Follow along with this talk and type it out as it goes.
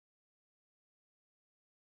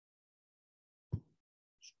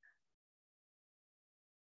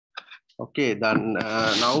Okay, then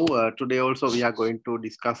now today also we are going to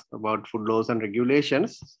discuss about food laws and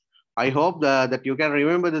regulations. I hope that you can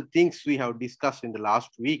remember the things we have discussed in the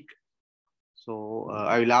last week. So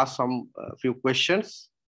I will ask some few questions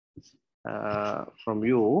from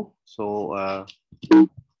you. So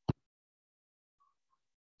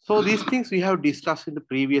these things we have discussed in the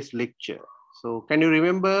previous lecture. So can you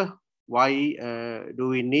remember why do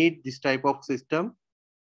we need this type of system?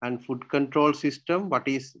 And food control system, what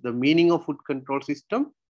is the meaning of food control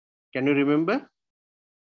system? Can you remember?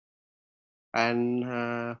 And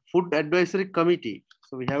food advisory committee.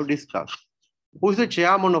 So we have discussed. Who is the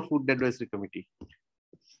chairman of food advisory committee?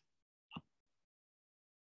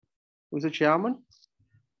 Who is the chairman?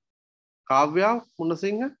 Kavya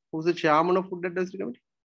Munasinghe. Who is the chairman of food advisory committee?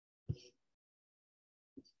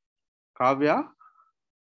 Kavya.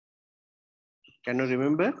 Can you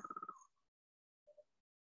remember?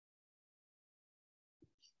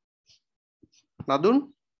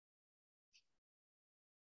 Nadun.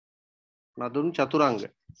 Nadun Chaturanga.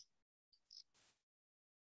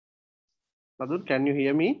 Nadun, can you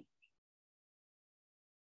hear me?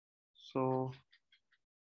 So,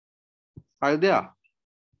 are you there?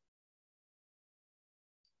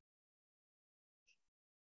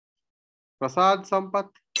 Prasad Sampath.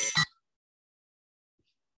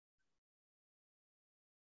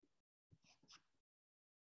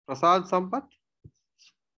 Prasad Sampath.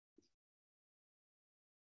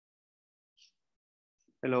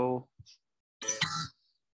 Hello.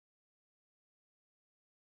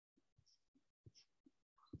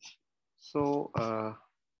 So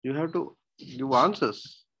you have to give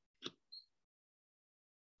answers.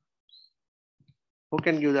 Who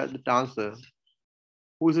can give that answer?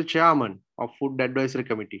 Who is the chairman of food advisory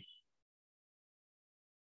committee?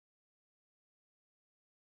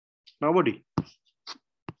 Nobody.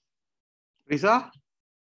 Risa?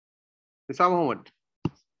 Risa Mohammed.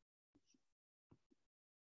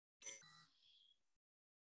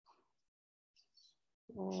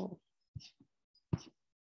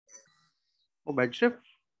 Oh, Bajref?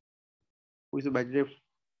 Who is the Bajref?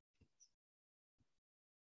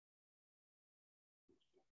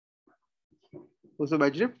 Who's the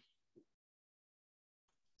Bajref?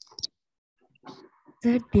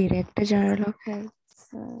 The Director General of Health.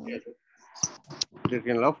 Director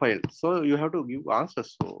General of Health. So you have to give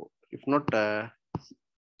answers. So if not, I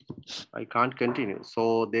can't continue.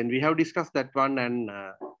 So then we have discussed that one and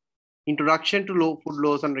introduction to food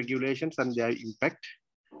laws and regulations and their impact.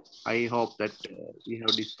 I hope that we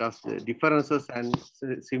have discussed the differences and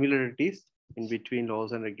similarities in between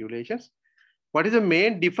laws and regulations. What is the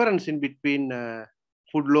main difference in between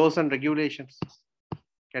food laws and regulations?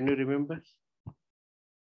 Can you remember?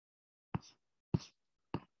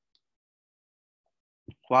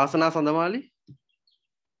 Vasana Sandamali?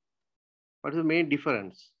 What is the main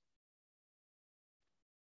difference?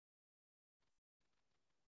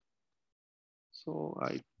 So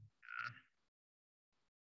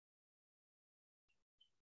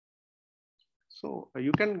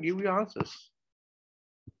you can give your answers.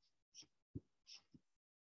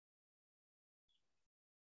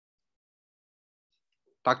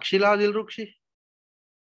 Takshila Dilrukshi?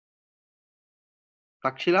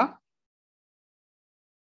 Takshila?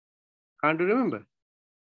 Can't you remember?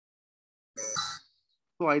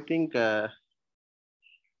 So I think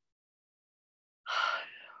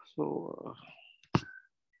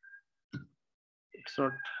it's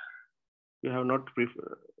not, you have not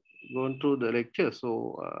gone through the lecture.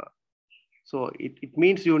 So it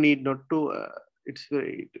means you need not to,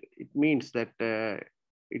 it means that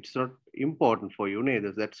it's not important for you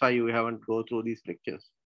neither. That's why you haven't go through these lectures.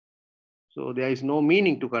 So there is no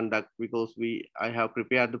meaning to conduct because I have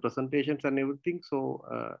prepared the presentations and everything. So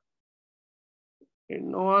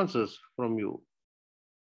no answers from you.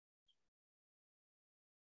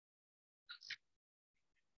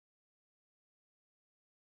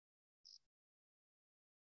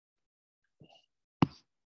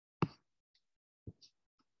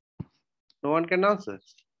 No one can answer.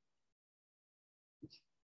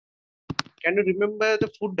 Can you remember the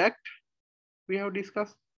Food Act we have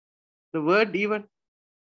discussed? The word even.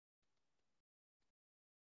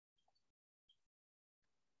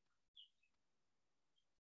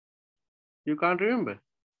 You can't remember.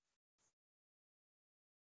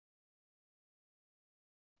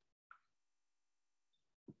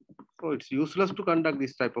 So it's useless to conduct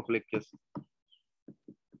this type of lectures.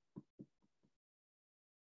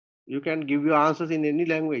 You can give your answers in any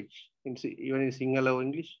language, even in Sinhala or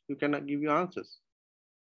English. You cannot give your answers.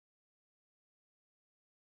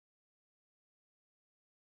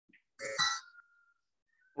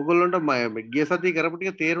 ඔයගොල්ලන්ට මම ගිය සතියේ කරපු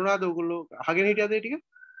ටික තේරුණාද? ඔයගොල්ලෝ අහගෙන හිටියද ඒ ටික?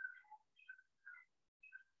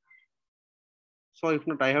 So if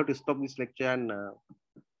not, I have to stop this lecture and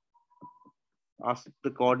ask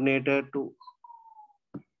the coordinator to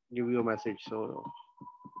give you a message. So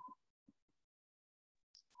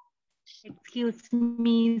Excuse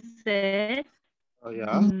me, sir.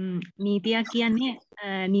 yeah.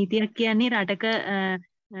 නීතියක් කියන්නේ රටක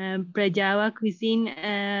ප්‍රජාවක් විසින්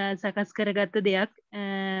සකස් කරගත්ත දෙයක්.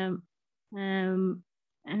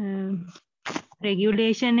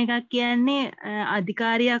 රෙගියුලේෂන් එකක් කියන්නේ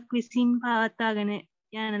අධිකාරියක් විසින් පවත්වාගෙන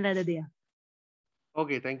යන ලද දෙයක්.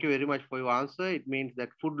 Okay, thank you very much for your answer. It means that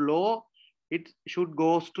food law, it should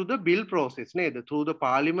goes to the bill process. Through the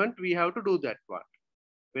parliament, we have to do that one.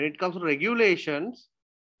 When it comes to regulations,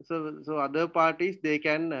 so other parties, they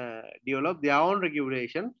can develop their own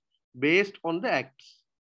regulation based on the acts,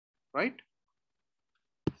 right?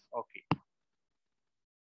 Okay.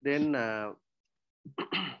 Then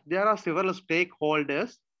there are several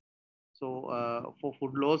stakeholders. So for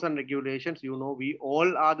food laws and regulations, you know, we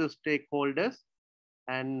all are the stakeholders,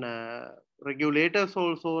 and regulators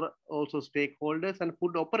also stakeholders, and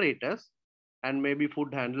food operators, and maybe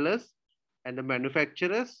food handlers, and the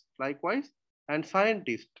manufacturers likewise, and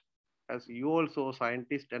scientists, as you also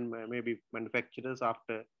scientists and maybe manufacturers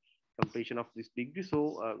after completion of this degree.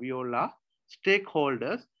 So we all are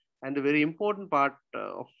stakeholders, and the very important part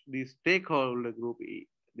of the stakeholder group,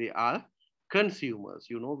 they are consumers.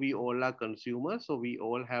 You know, we all are consumers, so we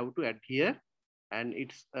all have to adhere, and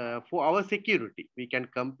it's for our security. We can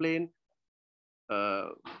complain,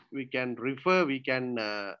 we can refer, we can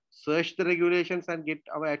search the regulations and get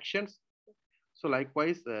our actions. So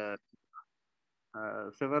likewise,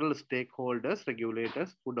 several stakeholders,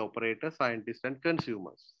 regulators, food operators, scientists, and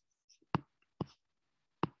consumers.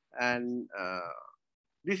 And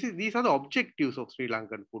these are the objectives of Sri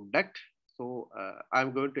Lankan Food Act. So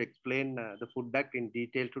I'm going to explain the Food Act in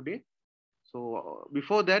detail today. So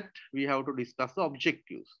before that, we have to discuss the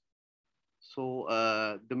objectives. So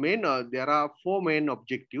there are 4 main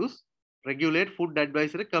objectives. Regulate Food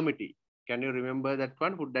Advisory Committee. Can you remember that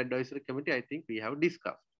one? Food Advisory Committee, I think we have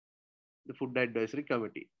discussed. The Food Advisory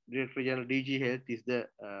Committee. Director General DG Health is the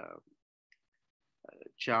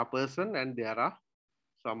chairperson, and there are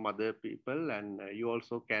some other people, and you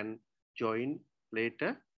also can join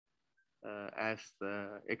later as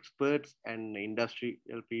experts and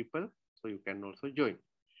industrial people. So you can also join.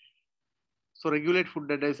 So regulate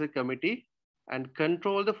Food Advisory Committee and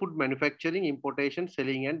control the food manufacturing, importation,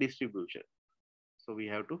 selling, and distribution. So we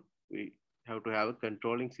have to have a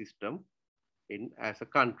controlling system as a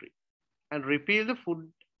country, and repeal the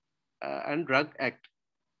Food and Drug Act.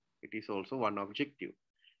 It is also one objective,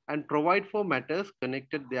 and provide for matters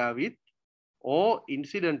connected therewith or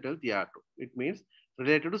incidental thereto. It means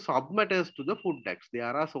related to sub-matters to the Food Act. There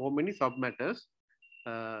are so many sub-matters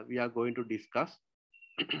we are going to discuss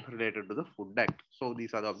related to the Food Act. So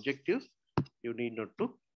these are the objectives. You need not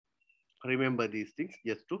to remember these things,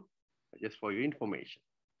 just for your information.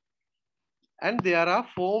 And there are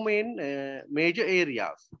 4 main major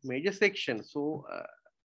areas, major sections. So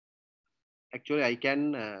actually I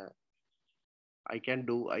can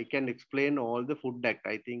explain all the Food Act.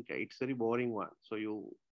 I think it's very boring one. So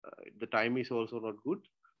the time is also not good.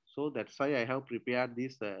 So that's why I have prepared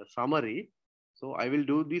this summary. So I will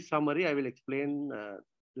do this summary. I will explain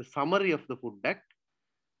the summary of the Food Act.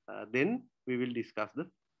 Then we will discuss the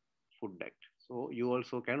Food Act. So you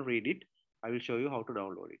also can read it. I will show you how to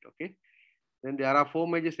download it. Okay. Then there are 4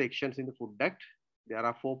 major sections in the Food Act. There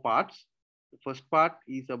are 4 parts. The first part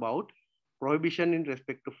is about prohibition in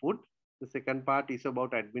respect to food. The second part is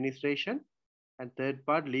about administration, and third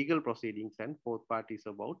part legal proceedings, and fourth part is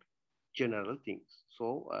about general things.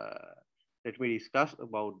 So let me discuss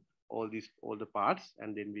about all the parts,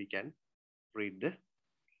 and then we can read the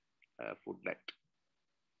Food Act.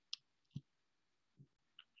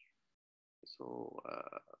 So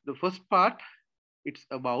the first part, it's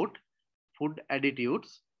about food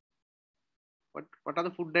additives. What are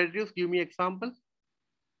the food additives? Give me example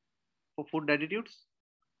for food additives.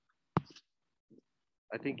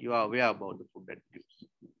 I think you are aware about the food additives.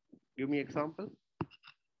 Give me example.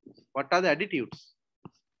 What are the additives?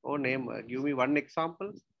 Oh, name. Give me one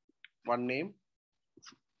example. One name.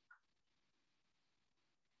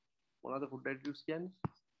 What are the food additives, Jan?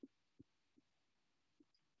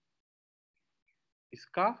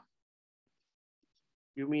 Iska.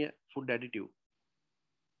 Give me a food additive.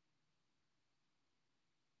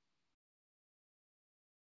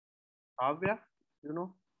 Kavya, you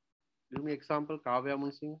know. Give me example, Kavya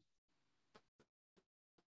Munsingh.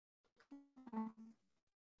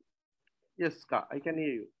 Yes, I can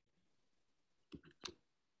hear you.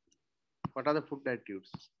 What are the food additives?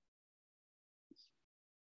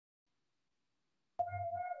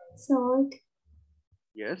 Salt,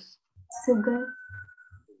 Yes. sugar,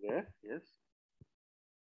 Yeah, yes.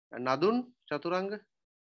 And Nadun, Chaturanga?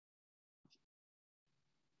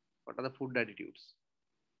 What are the food additives?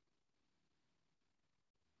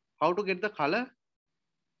 How to get the color?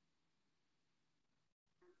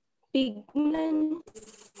 pigment,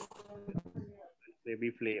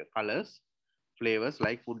 Maybe colors, flavors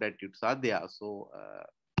like food additives are there. So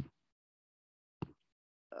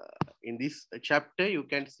in this chapter, you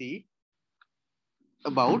can see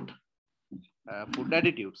about food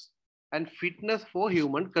additives and fitness for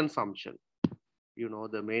human consumption. You know,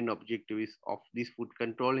 the main objective is of this food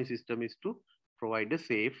controlling system is to provide a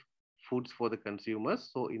safe foods for the consumers.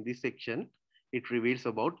 So in this section, it reveals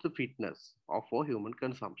about the fitness of for human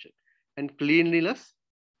consumption, and cleanliness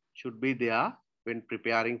should be there when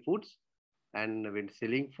preparing foods and when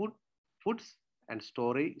selling foods and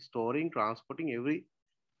storing, transporting every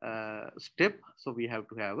step. So we have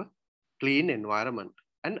to have a clean environment.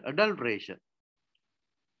 And adulteration.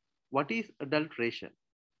 What is adulteration?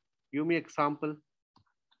 Give me example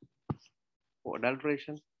for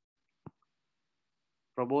adulteration.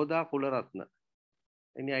 Prabodha Kularatna.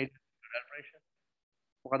 Any idea adulteration?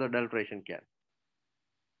 What adulteration can?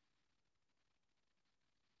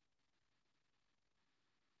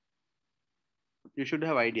 You should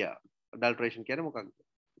have idea. Adulteration can.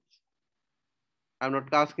 I'm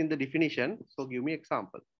not asking the definition, so give me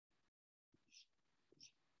example.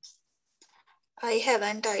 I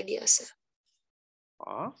haven't idea, sir.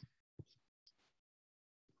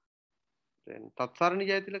 Then Tatsarani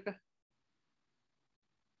Jayatilaka.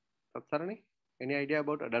 Tatsarani, any idea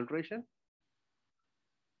about adulteration?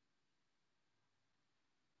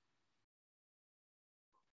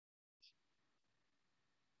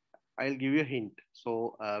 I'll give you a hint.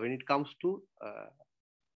 So when it comes to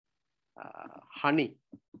honey,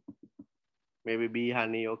 maybe bee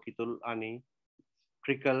honey or kitul honey,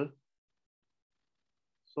 trickle.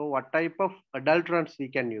 So what type of adulterants we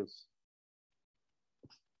can use?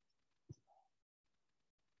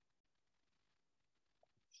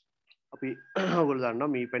 අපි ඔයගොල්ලෝ දන්නවා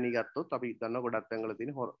මේ පැණි ගත්තොත් අපි දන්නවා ගොඩක් තැන්වල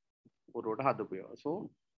තියෙන හොරුවට හදපු ඒවා. So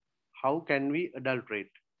how can we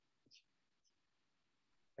adulterate?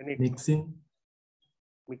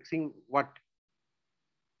 Mixing what?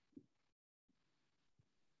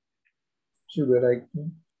 Sugar, I think.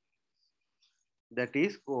 That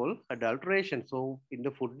is called adulteration. So in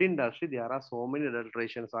the food industry, there are so many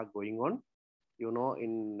adulterations are going on. You know,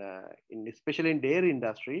 in especially in dairy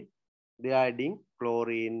industry, they are adding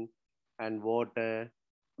chlorine and water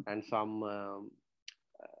and some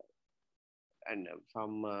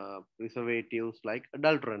preservatives like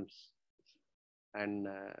adulterants. And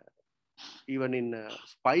even in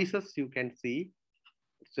spices, you can see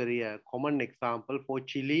it's very common example. For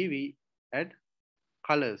chili, we add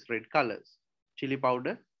colors, red colors. Chili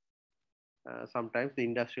powder, sometimes the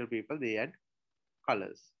industrial people, they add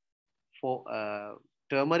colors. For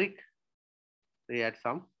turmeric, they add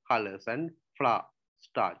some colors, and flour,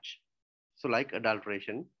 starch. So like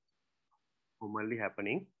adulteration, commonly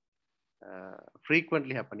happening,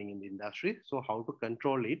 frequently happening in the industry. So how to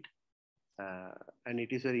control it? And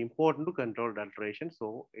it is very important to control adulteration.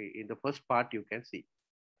 So in the first part, you can see.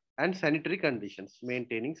 And sanitary conditions,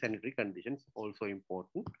 maintaining sanitary conditions also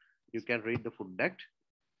important. You can read the Food Act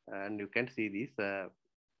and you can see these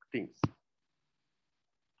things.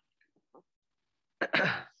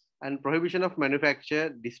 And prohibition of manufacture,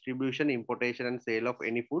 distribution, importation, and sale of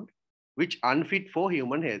any food which unfit for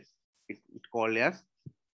human health. It's called as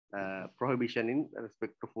prohibition in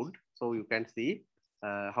respect to food. So you can see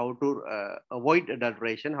how to avoid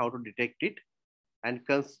adulteration, how to detect it, and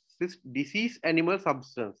consist disease animal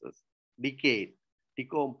substances, decayed,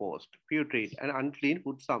 decomposed, putrid, and unclean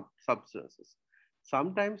food substances.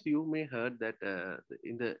 Sometimes you may heard that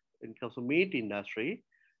in terms of meat industry,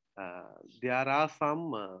 there are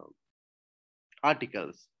some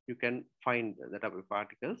articles. You can find that type of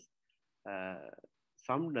articles.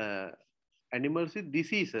 Some animals with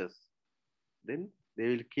diseases, then they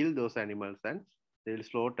will kill those animals and they will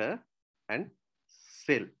slaughter and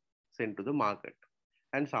send to the market.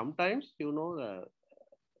 And sometimes, you know,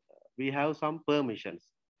 we have some permissions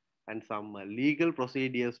and some legal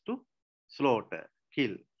procedures to slaughter,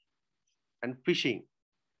 kill, and fishing.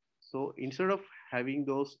 So instead of having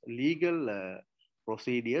those legal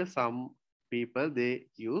procedures, some people, they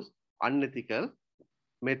use unethical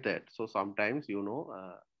method. So sometimes, you know,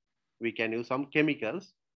 we can use some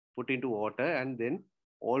chemicals put into water, and then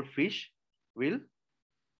all fish will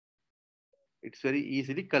it's very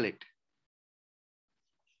easily collect,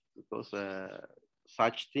 because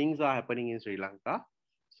such things are happening in Sri Lanka.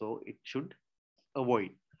 So it should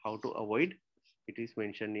avoid. How to avoid? It is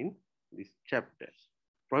mentioned in this chapter.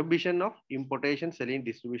 Prohibition of importation, selling,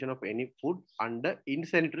 distribution of any food under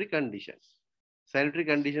insanitary conditions. Sanitary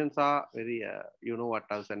conditions are very, you know what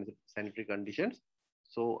are sanitary conditions.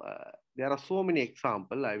 So there are so many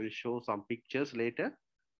examples. I will show some pictures later.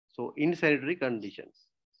 So insanitary conditions.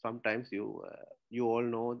 Sometimes you all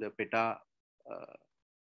know the PETA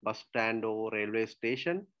bus stand or railway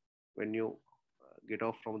station. When you get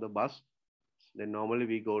off from the bus, then normally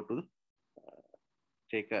we go to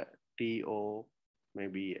take a tea or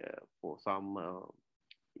maybe for some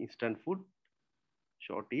instant food,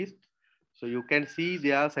 shorties. So you can see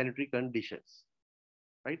their sanitary conditions,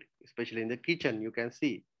 right? Especially in the kitchen, you can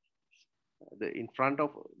see the in front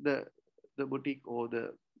of the boutique or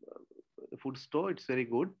the food store, it's very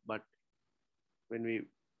good. But when we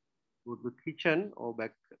go to the kitchen or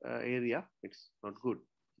back area, it's not good,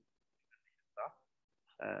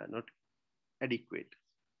 not adequate.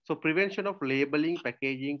 So prevention of labeling,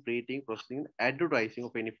 packaging, treating, processing, advertising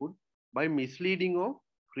of any food by misleading or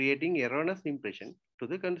creating erroneous impression to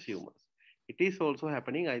the consumers. It is also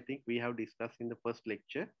happening. I think we have discussed in the first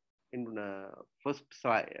lecture, in first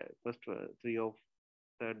slide, first three or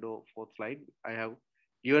third or fourth slide. I have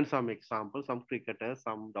given some examples, some cricketers,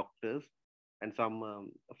 some doctors, and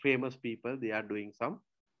some famous people. They are doing some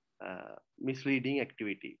misleading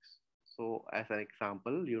activities. So as an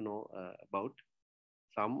example, you know about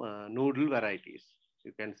some noodle varieties.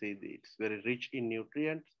 You can see it's very rich in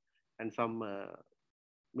nutrients, and some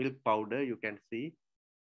milk powder. You can see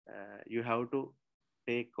you have to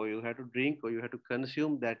take, or you have to drink, or you have to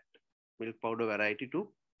consume that milk powder variety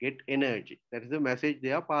to get energy. That is the message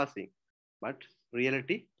they are passing. But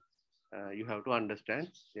reality, you have to understand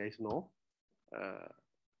there is no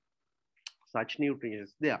such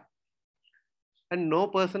nutrients there. And no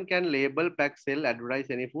person can label, pack, sell, advertise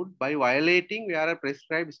any food by violating where a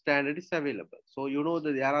prescribed standard is available. So you know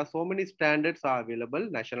that there are so many standards are available,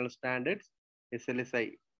 national standards,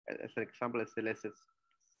 SLSI, as an example,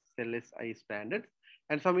 SLSI standards,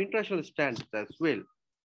 and some international standards as well,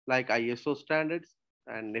 like ISO standards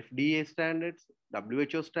and FDA standards,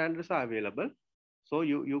 WHO standards are available. So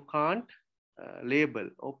you can't label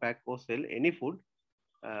or pack or sell any food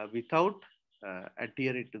without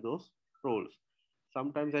adhering to those rules.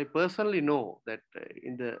 Sometimes I personally know that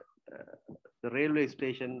in the railway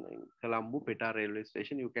station in Colombo, PETA railway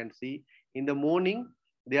station, you can see in the morning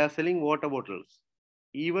they are selling water bottles.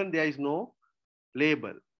 Even there is no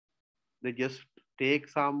label. They just take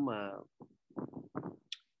some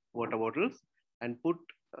water bottles and put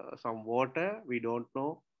some water. We don't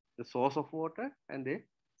know the source of water, and they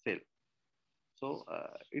sell. So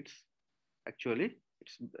it's actually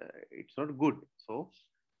it's not good. So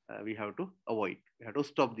we have to avoid. We have to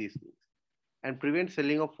stop these things and prevent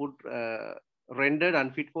selling of food rendered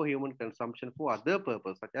unfit for human consumption for other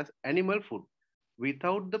purposes, such as animal food,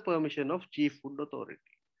 without the permission of Chief Food Authority.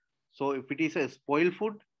 So if it is a spoiled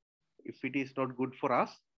food, if it is not good for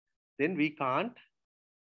us, then we can't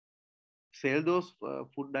sell those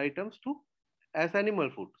food items to as animal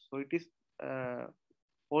food. So it is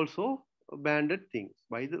also banned things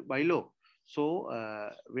by law.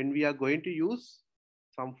 So when we are going to use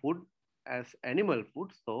some food as animal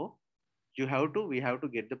food, so we have to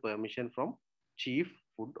get the permission from Chief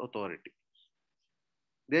Food Authority.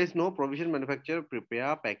 There is no provision manufacturer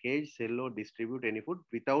prepare, package, sell or distribute any food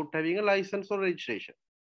without having a license or registration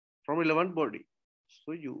from relevant body.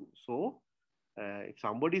 So if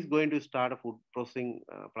somebody is going to start a food processing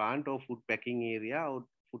plant or food packing area or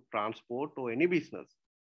food transport or any business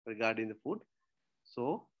regarding the food,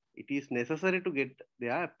 so it is necessary to get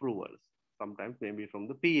their approvals. Sometimes maybe from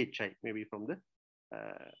the PHI, maybe from the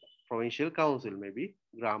provincial council, maybe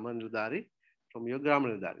Grama Nildari, from your Grama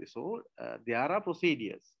Nildari. So there are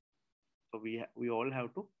procedures. So we all have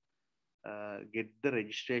to get the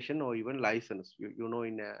registration or even license. You know,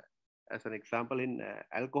 in as an example, in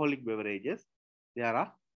alcoholic beverages, there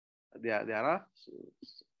are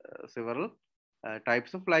several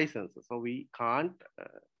types of licenses. So we can't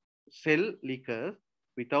sell liquor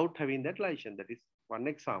without having that license. That is one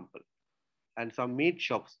example. And some meat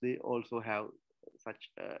shops, they also have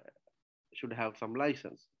such, should have some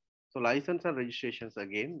license. So license and registrations,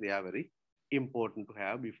 again, they are very important to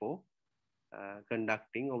have before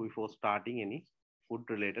conducting or before starting any food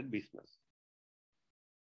related business.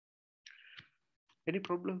 Any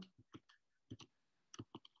problem?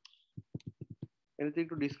 Anything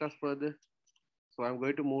to discuss further? So I'm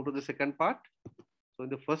going to move to the second part. So in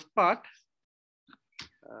the first part,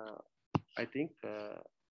 I think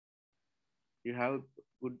you have a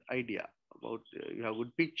good idea about, you have a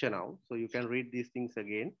good picture now. So you can read these things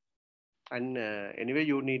again. And anyway,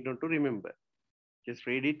 you need not to remember. Just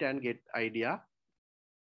read it and get idea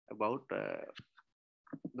about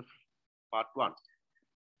the part 1.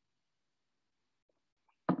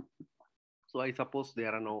 So I suppose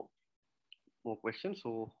there are no more questions.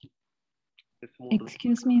 So let's move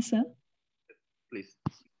Excuse me, sir. Please.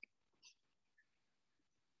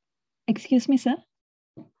 Excuse me, sir.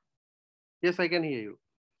 Yes, I can hear you.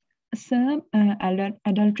 Sir,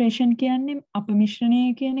 adulteration කියන්නේ අපමිශ්‍රණය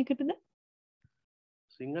කියන එකටද?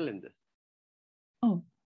 Sinhala. Oh.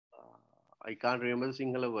 I can't remember the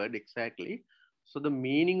Sinhala word exactly. So the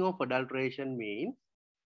meaning of adulteration means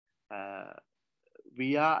we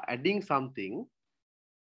are adding something.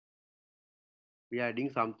 We are adding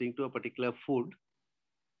something to a particular food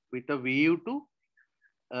with a view to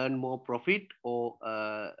earn more profit or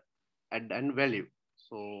add value.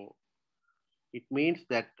 So it means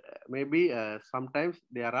that maybe sometimes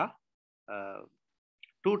there are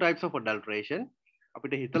 2 types of adulteration.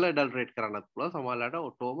 අපිට හිතලා adulterate කරන්නත් පුළුවන්, සමහරවිට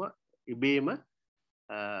ඔටෝම ඉබේම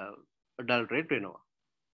adulterate වෙනවා.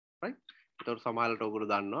 Right? ඒතකොට සමහරවිට ඔයගොල්ලෝ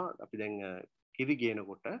දන්නවා අපි දැන් කිරි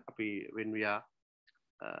ගේනකොට අපි when we are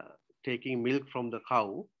taking milk from the cow,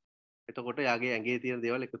 එතකොට යාගේ ඇඟේ තියෙන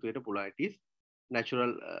දේවල් එකතු වෙන්න පුළුවන්. It is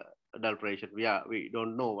natural adulteration. We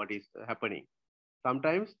don't know what is happening.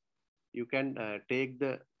 Sometimes you can take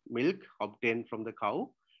the milk obtained from the cow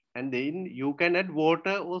and then you can add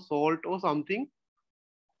water or salt or something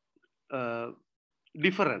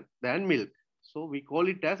different than milk. So we call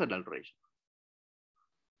it as adulteration.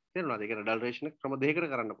 තේරුණාද? ඒක adulteration එක ක්‍රම දෙකකට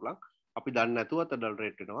කරන්න පුළුවන්. අපි දන්නේ නැතුවත්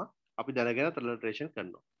adulterate වෙනවා. අපි දැනගෙනත් adulteration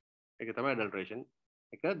කරනවා. ඒක තමයි adulteration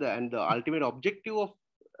එක. And the ultimate objective of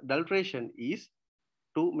adulteration is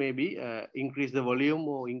to maybe increase the volume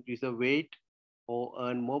or increase the weight or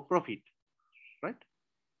earn more profit. Right?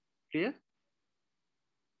 Clear?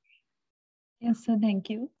 Yes, sir. Thank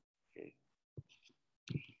you. Okay.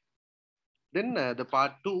 Then the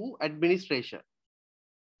part 2, administration.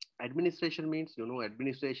 Administration means, you know,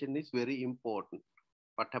 administration is very important.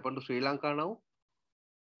 What happened to Sri Lanka now?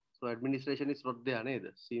 So administration is not there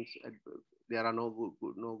neither. Seems there are no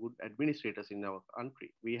good administrators in our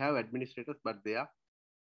country. We have administrators, but they are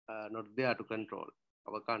not there to control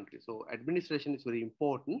our country. So administration is very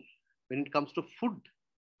important when it comes to food.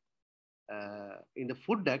 In the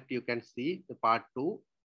Food Act, you can see the part 2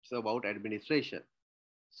 is about administration.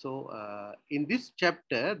 So in this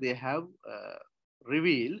chapter, they have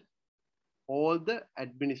revealed all the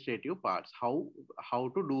administrative parts,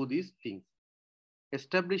 how to do these things.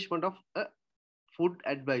 Establishment of a food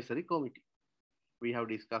advisory committee. We have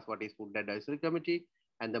discussed what is food advisory committee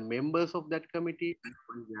and the members of that committee.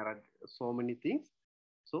 There are so many things.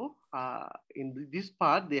 So in this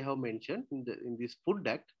part, they have mentioned in this Food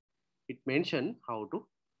Act, it mentioned how to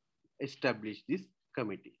establish this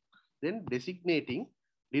committee. Then designating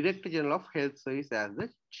Director General of Health Service as the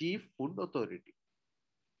Chief Food Authority.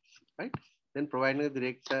 Right? Then providing the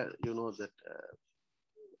director, you know that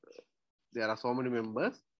there are so many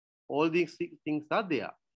members. All these things are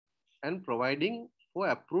there. And providing for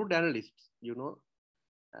approved analysts, you know,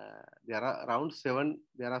 there are around 7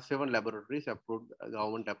 laboratories approved,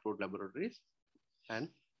 government approved laboratories, and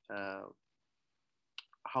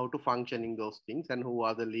how to function in those things and who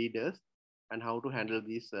are the leaders and how to handle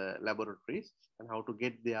these laboratories and how to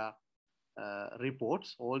get their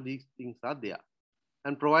reports. All these things are there.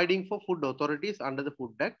 And providing for food authorities under the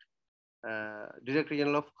Food Act, Director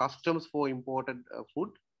General of Customs for imported food,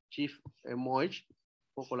 Chief MOH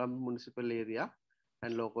for Colombo municipal area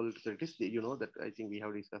and local authorities. You know that I think we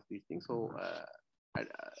have discussed these things. So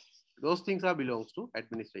those things are belongs to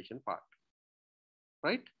administration part,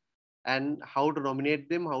 right? And how to nominate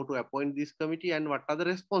them, how to appoint this committee, and what are the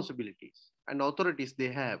responsibilities and authorities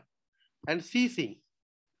they have, and seizing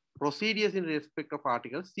procedures in respect of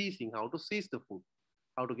articles, seizing, how to seize the food,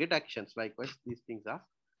 how to get actions. Likewise, these things are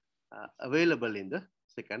available in the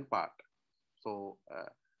second part. So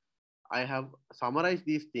I have summarized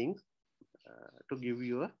these things to give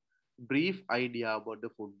you a brief idea about the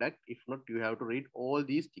Food Act. If not, you have to read all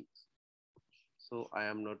these things. So I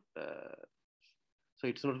am not, so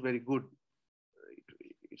it's not very good.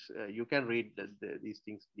 You can read these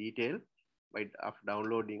things detail by after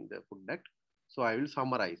downloading the Food Act. So I will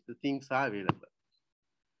summarize. The things are available.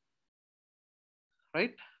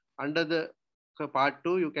 Right? Under the part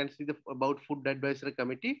 2, you can see about Food Advisory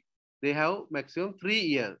Committee. They have maximum 3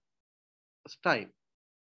 years time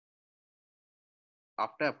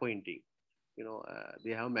after appointing. You know,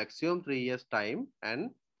 they have maximum 3 years time, and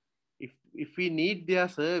if we need their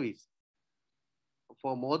service,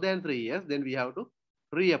 for more than 3 years, then we have to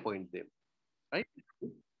reappoint them, right?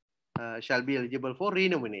 Shall be eligible for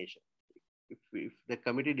renomination. If the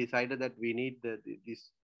committee decided that we need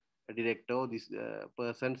this director, this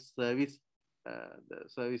person's service, the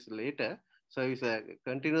service later, service,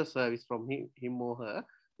 continuous service from him or her,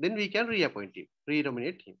 then we can reappoint him,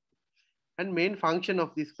 renominate him. And main function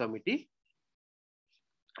of this committee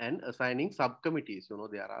and assigning subcommittees. You know,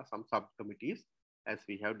 there are some subcommittees as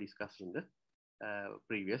we have discussed in the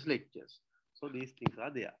previous lectures. So these things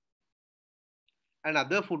are there. And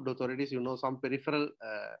other food authorities, you know, some peripheral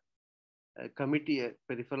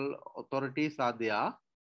peripheral authorities are there,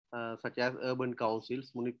 such as urban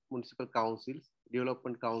councils, municipal councils,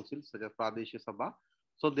 development councils, such as Pradesh Sabha.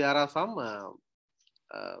 So there are some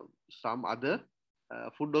other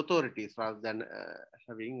food authorities rather than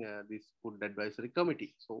having this food advisory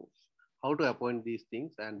committee. So how to appoint these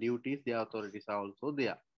things and duties, the authorities are also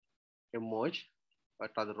there. MOH,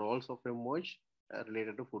 what are the roles of MOH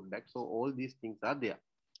related to Food Act? So all these things are there.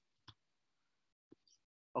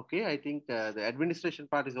 Okay, I think the administration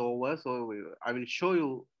part is over. So I will show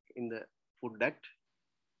you in the Food Act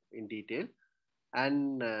in detail.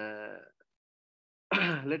 And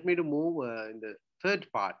let me to move in the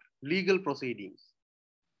third part, legal proceedings,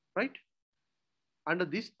 right? Under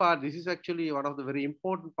this part, this is actually one of the very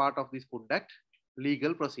important part of this Food Act,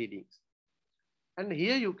 legal proceedings. And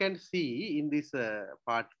here you can see in this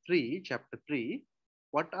part 3, chapter 3,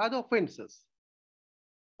 what are the offenses,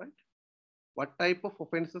 right? What type of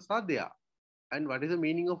offenses are there? And what is the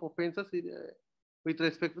meaning of offenses with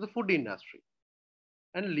respect to the food industry?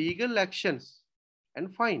 And legal actions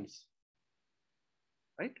and fines,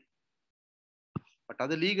 right? What are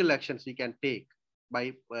the legal actions we can take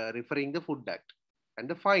by referring the Food Act and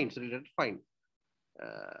the fines, related fines?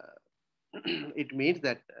 It means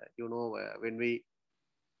that, you know, when we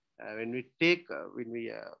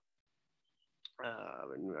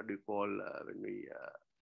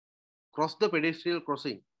cross the pedestrian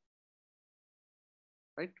crossing,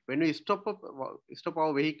 right? When we stop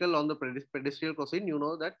our vehicle on the pedestrian crossing, you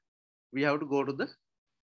know that we have to go to the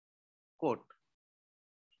court,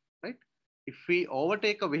 right? If we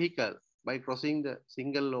overtake a vehicle by crossing the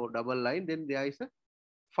single or double line, then there is a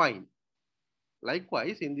fine.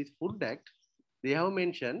 Likewise, in this Food Act, they have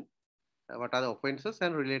mentioned what are the offenses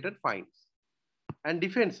and related fines and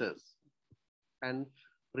defenses and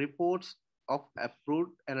reports of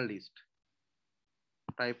approved analyst,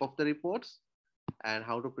 type of the reports and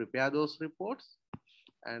how to prepare those reports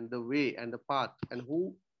and the way and the path and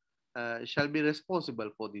who shall be responsible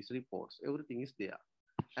for these reports. Everything is there.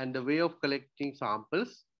 And the way of collecting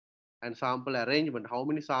samples and sample arrangement, how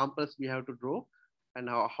many samples we have to draw and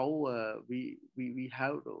how we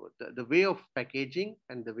have the way of packaging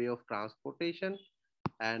and the way of transportation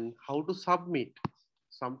and how to submit.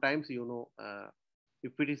 Sometimes, you know,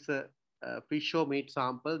 if it is a fish or meat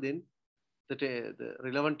sample, then the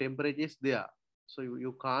relevant temperature is there. So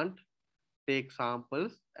you can't take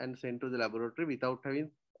samples and send to the laboratory without having,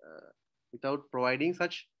 without providing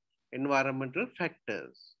such environmental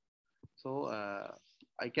factors. So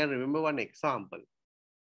I can remember one example.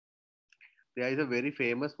 There is a very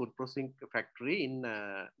famous food processing factory in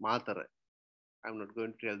Matara. I'm not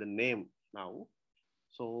going to tell the name now.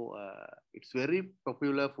 So it's very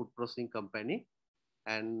popular food processing company,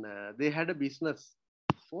 and they had a business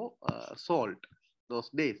for salt those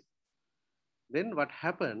days. Then what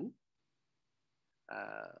happened?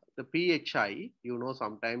 The PHI, you know,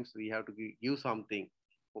 sometimes we have to give something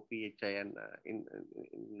for PHI, and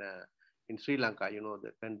in Sri Lanka, you know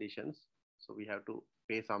the conditions. So we have to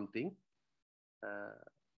pay something.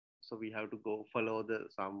 So we have to go follow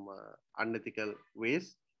some unethical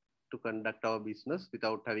ways to conduct our business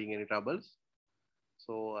without having any troubles.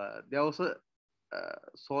 So there was a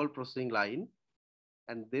salt processing line,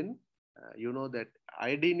 and then you know that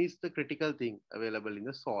iodine is the critical thing available in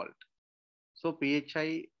the salt. So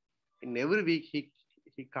PHI, in every week he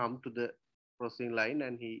come to the processing line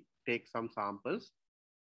and he takes some samples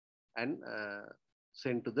and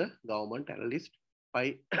send to the government analyst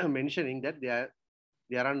by mentioning that there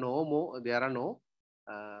are no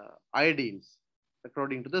iodines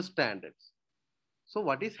according to the standards. So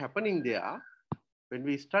what is happening there? When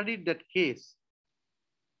we studied that case,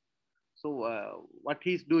 so what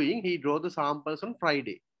he's doing, he draw the samples on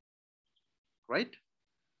Friday, right?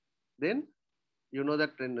 Then you know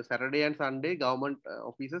that in Saturday and Sunday, government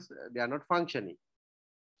offices, they are not functioning.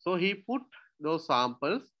 So he put those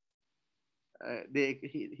samples,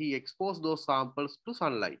 he exposed those samples to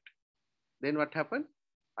sunlight. Then what happened?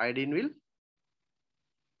 Iodine will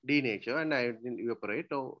denature and iodine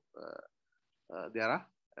evaporate, or there are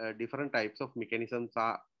different types of mechanisms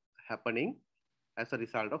are happening as a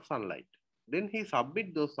result of sunlight. Then he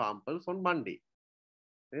submit those samples on Monday.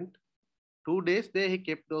 Then 2 days there he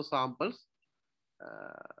kept those samples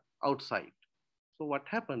outside. So what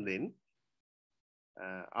happened then?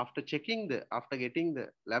 After getting the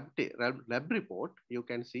lab report, you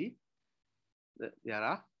can see the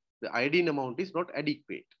iodine amount is not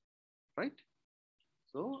adequate, right?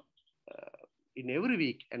 So in every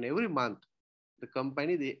week and every month, the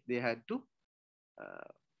company they had to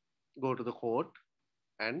go to the court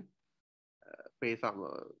and pay some,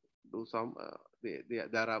 do some.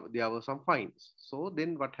 There were some fines. So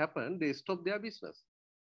then what happened? They stopped their business.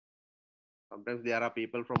 Sometimes there are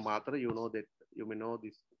people from Matra, you know that you may know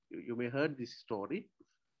this, you may heard this story.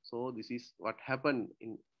 So this is what happened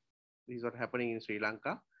this is what happening in Sri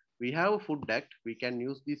Lanka. We have a food act. We can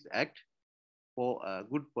use this act for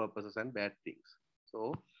good purposes and bad things.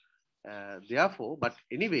 So therefore, but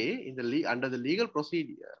anyway, in the under the legal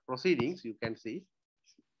proceedings, you can see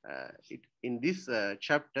in this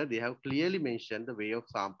chapter, they have clearly mentioned the way of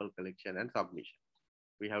sample collection and submission.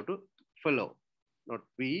 We have to follow, not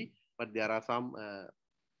we, but there are some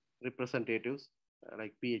representatives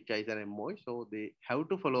like PHIs and MOI, so they have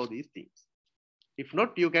to follow these things. If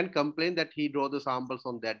not, you can complain that he drew the samples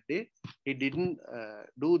on that day. He didn't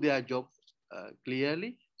do their job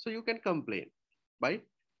clearly. So you can complain by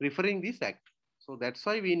referring this act. So that's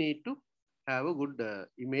why we need to have a good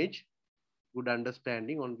image, good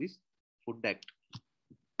understanding on this food act.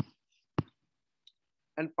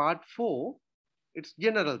 And part 4, it's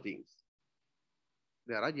general things.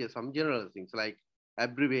 There are some general things like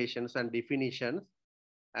abbreviations and definitions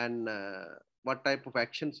and what type of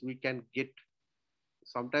actions we can get.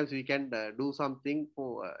 Sometimes we can do something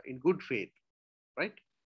for in good faith, right?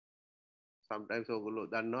 Sometimes ඔගොල්ලෝ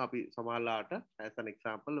දන්නවා අපි සමහරලාට as an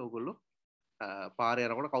example ඔගොල්ලෝ පාරේ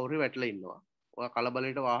යනකොට කවුරු වැටලා ඉන්නවා. ඔයා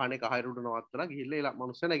කලබලයට වාහනේ කහයරුට නවත්තලා ගිහිල්ලා ඒ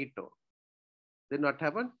මනුස්සයා නැගිට්ටනවා. Then what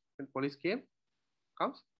happened when police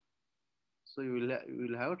comes? So you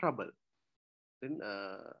will have trouble. Then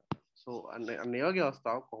so අන්න ඒ වගේ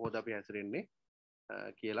අවස්ථාවක් කොහොමද අපි හැසිරෙන්නේ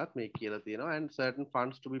කියලාත් මේ කියලා තියෙනවා, and certain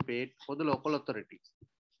funds to be paid for the local authorities.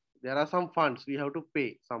 There are some funds we have to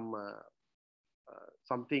pay some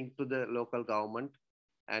something to the local government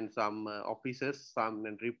and some officers, some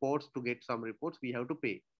reports to get some reports we have to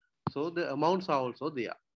pay. So the amounts are also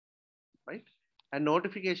there, right? And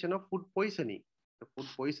notification of food poisoning. The food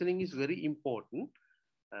poisoning is very important.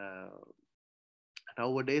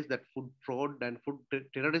 Nowadays that food fraud and food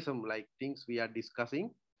terrorism like things we are discussing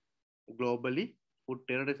globally, food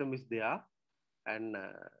terrorism is there, and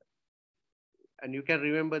you can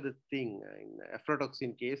remember the thing in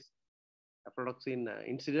aflatoxin case. Aflatoxin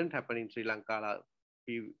incident happened in Sri Lanka a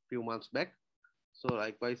few months back. So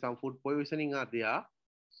likewise some food poisoning are there.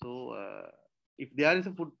 So if there is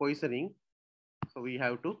a food poisoning, so we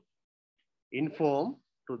have to inform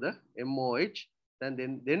to the MOH, and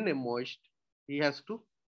then MOH he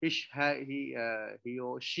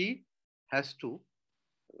or she has to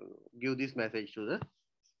give this message to the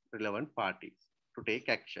relevant parties to take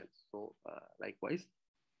actions. So likewise,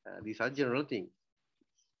 these are general things.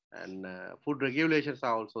 And food regulations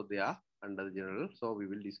are also there under the general. So we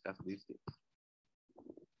will discuss these things.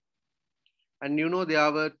 And you know,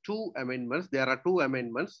 there were 2 amendments. There are 2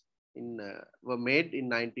 amendments were made in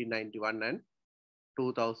 1991 and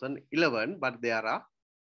 2011, but there are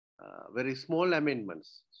very small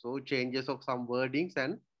amendments. So changes of some wordings,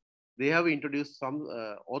 and they have introduced some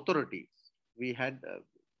authorities. We had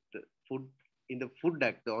the food in the Food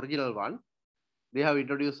Act, the original one. They have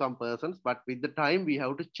introduced some persons, but with the time we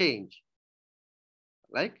have to change.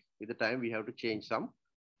 Like with the time we have to change some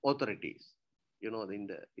authorities. You know,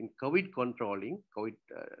 in COVID controlling,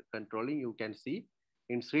 you can see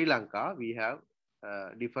in Sri Lanka we have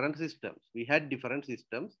different systems. We had different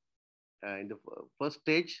systems in the first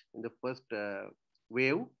stage, in the first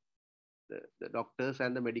wave. The doctors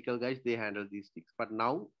and the medical guys, they handle these things. But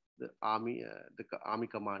now the army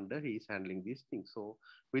commander, he is handling these things. So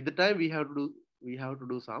with the time we have to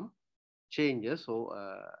do some changes. So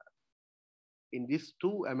in these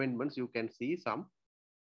 2 amendments, you can see some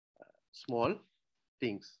small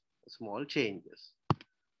things, small changes.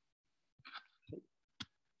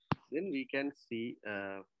 Then we can see,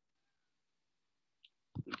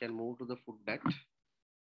 we can move to the Food Act.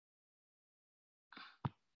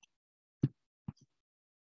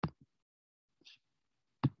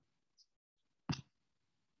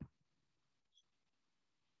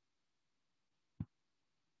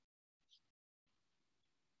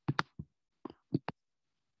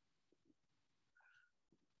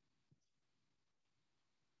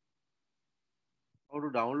 How to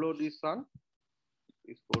download this one?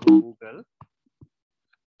 Please go to Google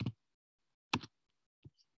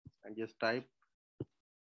and just type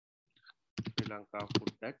Sri Lanka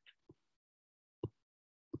Food Act.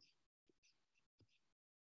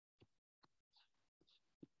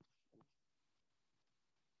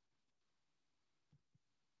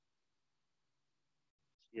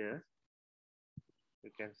 Here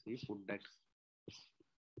you can see Food Acts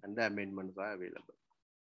and the amendments are available,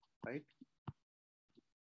 right?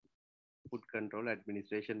 Food Control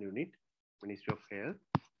Administration Unit, Ministry of Health,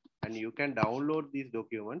 and you can download these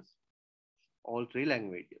documents all three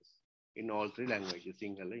languages, in all three languages,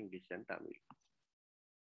 Sinhala, English, and Tamil,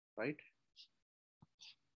 right?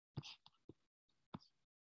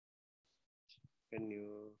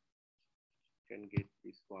 You can get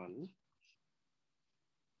this one,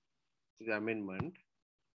 the amendment.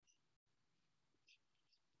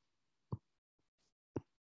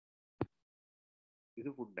 This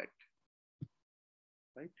is Food Act,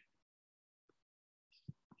 right?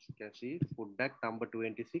 You can see Food Act number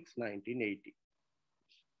 26, 1980,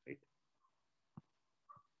 right?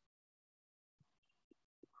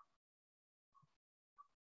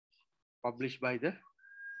 Published by the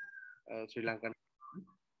Sri Lankan,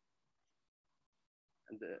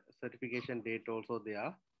 and the certification date also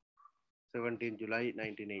there, 17 July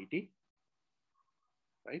 1980,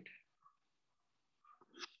 right?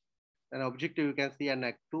 An objective, you can see an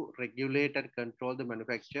act to regulate and control the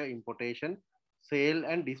manufacture, importation, sale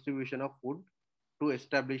and distribution of food, to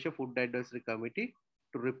establish a food advisory committee,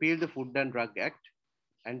 to repeal the Food and Drug Act,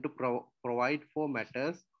 and to provide for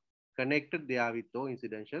matters connected therewith or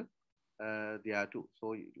incidental thereto.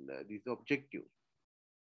 So this is the objective.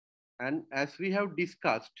 And as we have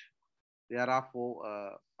discussed, there are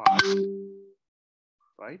four parts,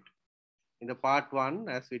 right? In the part one,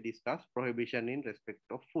 as we discussed, prohibition in respect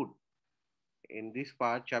of food. In this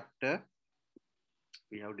part chapter,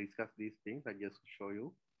 we have discussed these things. I just show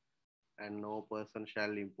you. And no person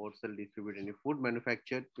shall import, sell, distribute any food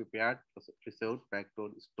manufactured, prepared, preserved, packed, or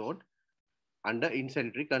stored under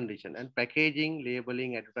unsanitary condition. And packaging,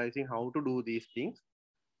 labeling, advertising, how to do these things,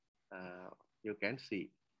 you can see.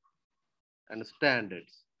 And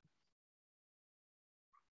standards,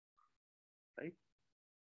 right?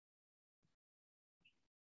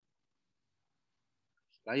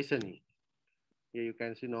 Licensing. Here you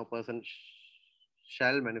can see no person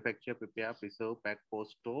shall manufacture, prepare, preserve, pack, or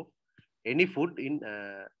store any food in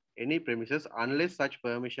any premises unless such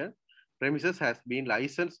premises has been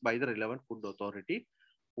licensed by the relevant food authority,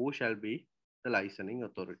 who shall be the licensing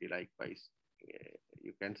authority. Likewise,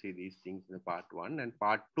 you can see these things in the part one. And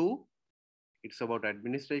part two, it's about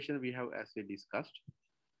administration. We have, as we discussed,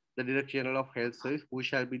 the Director General of Health Service, who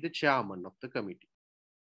shall be the chairman of the committee,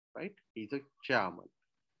 right? He's a chairman.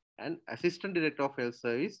 And Assistant Director of Health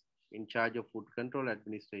Service in charge of food control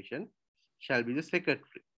administration shall be the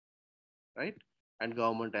secretary, right? And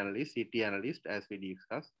government analyst, CT analyst, as we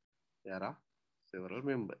discussed, there are several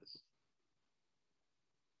members.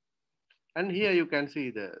 And here you can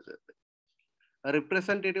see a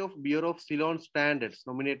representative of Bureau of Ceylon Standards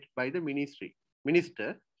nominated by the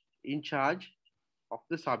minister in charge of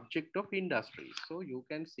the subject of industry. So you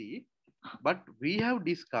can see, but we have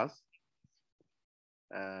discussed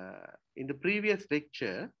in the previous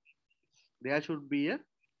lecture, there should be a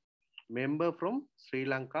member from Sri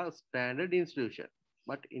Lanka Standard Institution.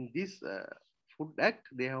 But in this Food Act,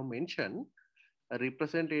 they have mentioned a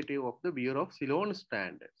representative of the Bureau of Ceylon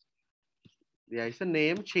Standards. There is a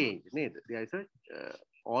name change. There is a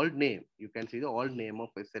old name. You can see the old name of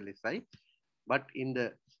SLSI. But in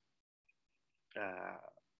the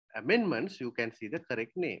amendments, you can see the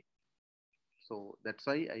correct name. So that's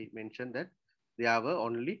why I mentioned that there were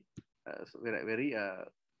only very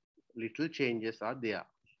little changes are there.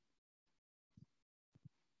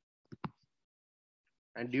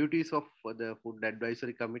 And duties of the Food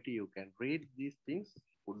Advisory Committee, you can read these things,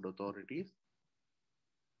 food authorities.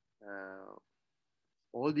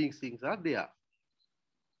 All these things are there.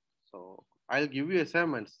 So I'll give you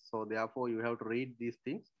assignments. So therefore you have to read these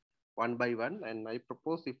things one by one. And I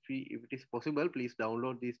propose if it is possible, please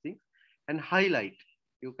download these things and highlight.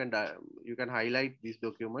 You can highlight these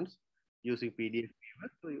documents using PDF.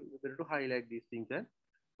 So you better to highlight these things and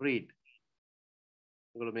read.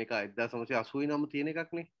 So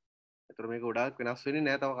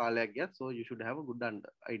you should have a good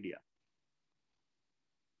idea.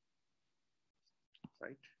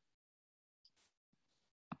 Right?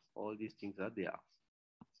 All these things are there.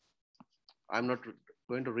 I'm not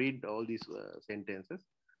going to read all these sentences.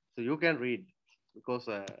 So you can read because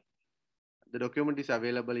the document is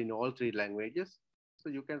available in all three languages. So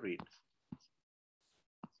you can read.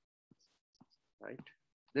 right?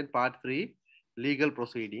 Then part 3, legal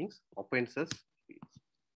proceedings, offences.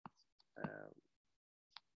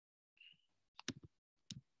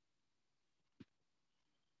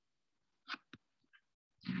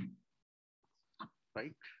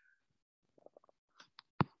 Right.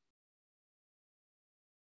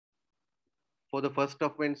 For the first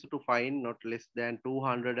offense to fine not less than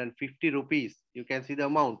 250 rupees. You can see the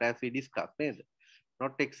amount as we discussed.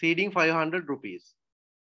 Not exceeding 500 rupees.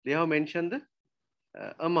 They have mentioned the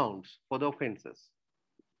amounts for the offenses.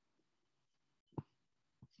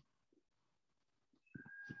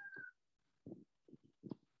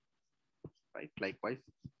 Right. Likewise,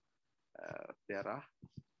 there are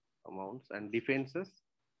amounts and defenses.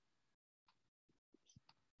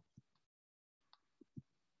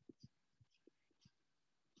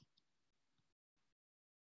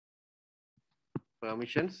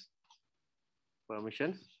 Permissions.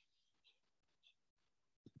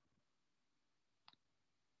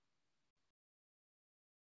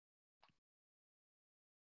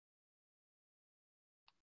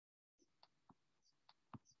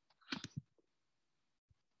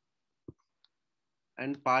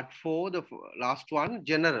 And part 4, the last one,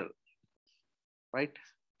 general, right?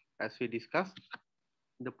 As we discussed,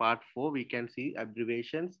 in the part 4, we can see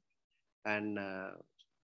abbreviations and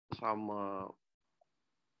some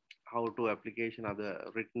how to application of the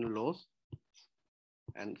written laws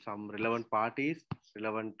and some relevant parties,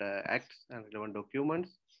 relevant acts and relevant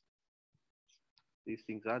documents. These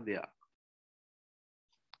things are there.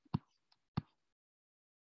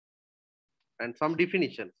 And some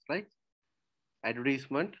definitions, like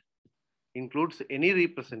advertisement includes any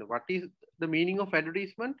representative. What is the meaning of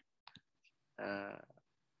advertisement?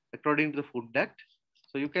 According to the Food Act.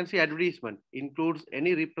 So you can see advertisement includes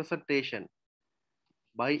any representation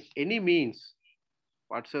by any means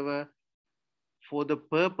whatsoever for the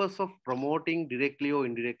purpose of promoting directly or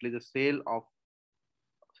indirectly the sale or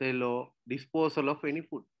disposal of any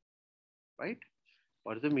food, right?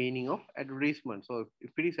 What is the meaning of advertisement? So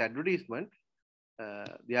if it is advertisement,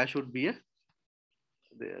 there should be a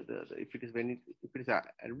if it is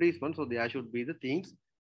advertisement, so there should be the things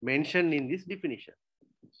mentioned in this definition.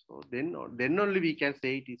 So then only we can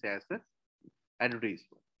say it is as a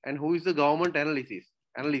advertisement. And who is the government analyst?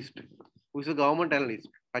 Who is the government analyst?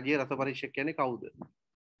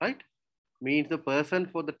 Right? Means the person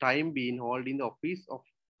for the time being holding the office of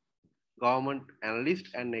government analyst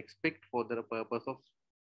and expect for the purpose of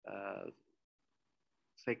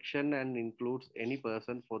section and includes any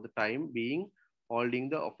person for the time being holding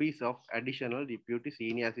the office of additional deputy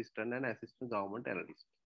senior assistant and assistant government analyst.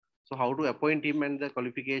 So how to appoint him and the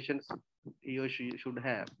qualifications he or she should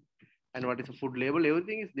have, and what is the food label,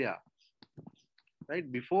 everything is there,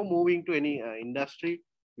 right? Before moving to any industry,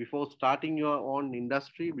 before starting your own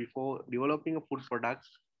industry, before developing a food product,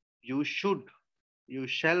 you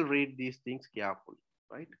shall read these things carefully,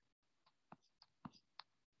 right?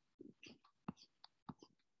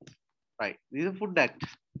 Right. This is a Food Act.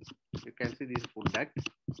 You can see this Food Act,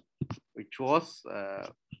 which was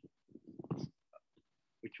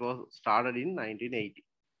started in 1980,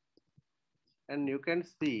 and you can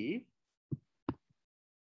see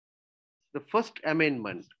the first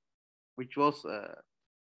amendment, which was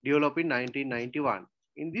developed in 1991.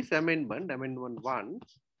 In this amendment 1,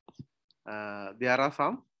 there are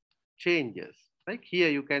some changes. Like here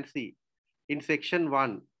you can see in section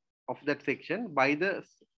 1 of that section, by the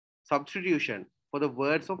substitution for the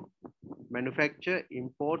words of manufacture,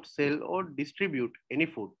 import, sell or distribute any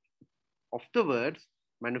food, of the words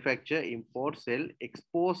manufacture, import, sell,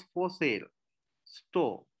 expose for sale,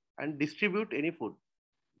 store and distribute any food.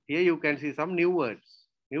 Here you can see some new words,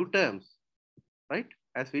 new terms, right?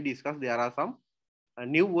 As we discussed, there are some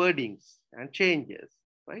new wordings and changes,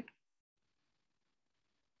 right?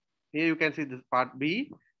 Here you can see this part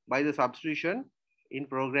B, by the substitution in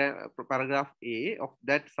paragraph A of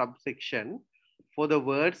that subsection for the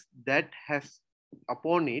words that has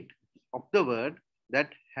upon it, of the word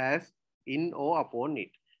that has in or upon it.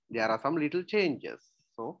 There are some little changes.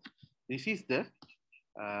 So this is the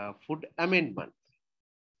food amendment,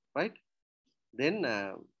 right? Then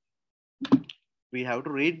we have to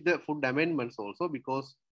read the food amendments also,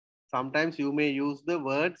 because sometimes you may use the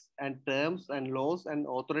words and terms and laws and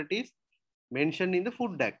authorities mentioned in the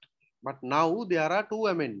Food Act. But now there are 2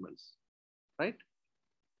 amendments, right?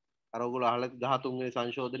 Likewise,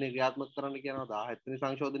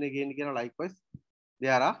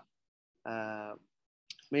 there are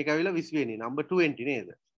number 20.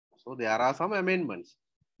 So there are some amendments.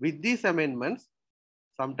 With these amendments,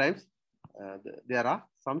 sometimes there are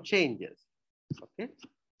some changes. Okay,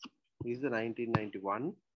 this is the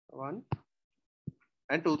 1991 one.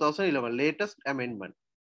 and 2011 latest amendment.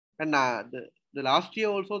 And the last year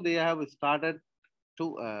also they have started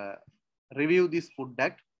to review this Food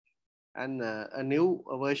Act, and a new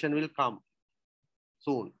version will come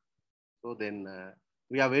soon. So then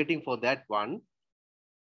we are waiting for that one.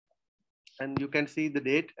 And you can see the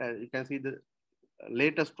date, you can see the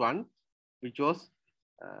latest one, which was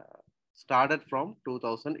started from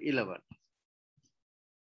 2011,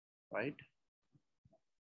 right?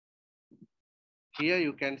 Here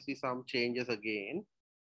you can see some changes again.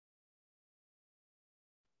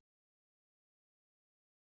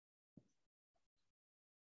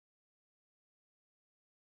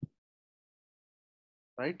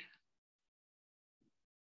 Right?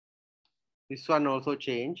 This one also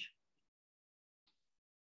change.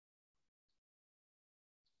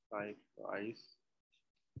 Likewise.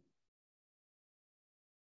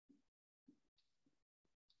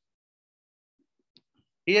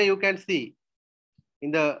 Here you can see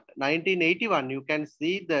in the 1981, you can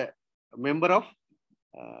see the member of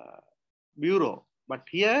Bureau. But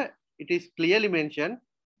here it is clearly mentioned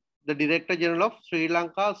the Director General of Sri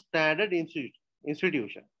Lanka Standard Institute.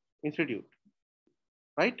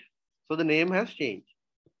 Right? So the name has changed.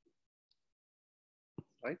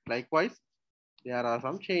 Right? Likewise, there are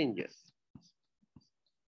some changes.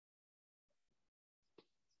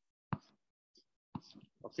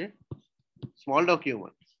 Okay, small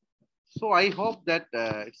document. So I hope that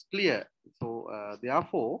it's clear. So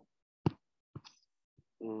therefore,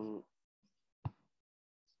 you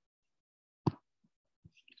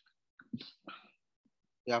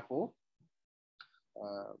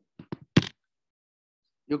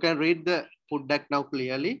can read the Food Act now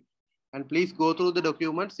clearly, and please go through the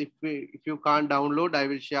documents. If you can't download, I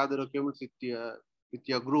will share the documents with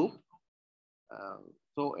your group.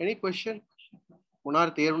 So any question? Food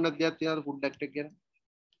Act again.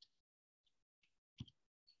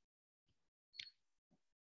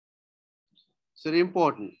 It's very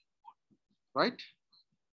important, right?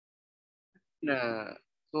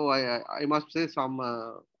 So I must say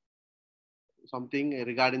something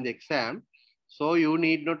regarding the exam. So you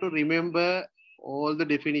need not to remember all the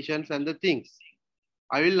definitions and the things.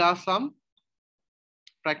 I will ask some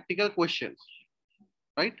practical questions,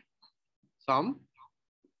 right? Some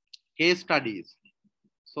case studies.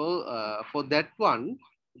 So for that one,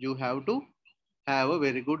 you have to have a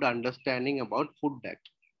very good understanding about Food Act.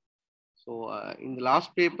 So in the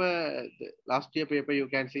last paper, last year paper, you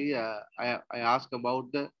can see I asked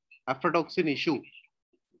about the aflatoxin issue,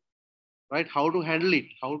 right? How to handle it,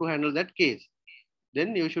 how to handle that case.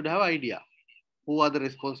 Then you should have idea who are the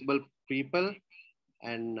responsible people,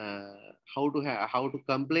 and how to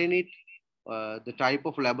complain it, the type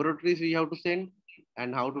of laboratories we have to send,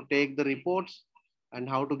 and how to take the reports, and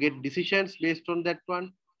how to get decisions based on that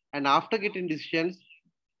one. And after getting decisions,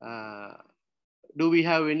 do we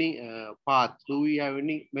have any path? Do we have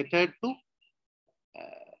any method to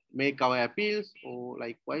make our appeals? Or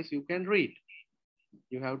likewise, you can read.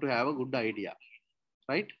 You have to have a good idea,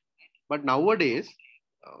 right? But nowadays,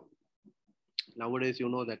 you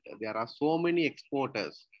know that there are so many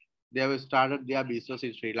exporters. They have started their business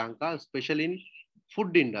in Sri Lanka, especially in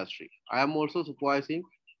food industry. I am also supervising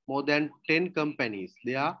more than 10 companies.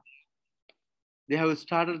 They have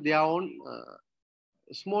started their own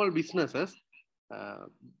small businesses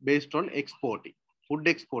based on exporting, food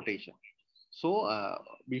exportation. So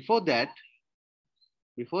before that,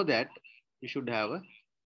 you should have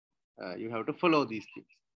you have to follow these things.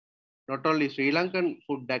 Not only Sri Lankan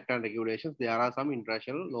Food Act and regulations, there are some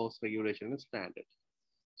international laws, regulations, and standards.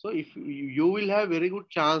 So if you will have very good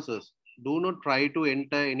chances, do not try to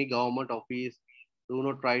enter any government office. Do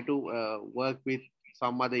not try to work with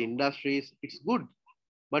some other industries. It's good,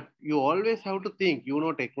 but you always have to think,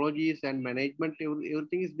 technologies and management,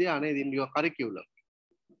 everything is there in your curriculum.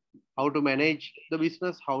 How to manage the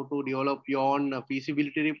business, how to develop your own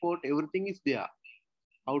feasibility report, everything is there.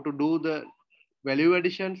 How to do the value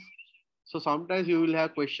additions. So sometimes you will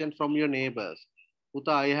have questions from your neighbors.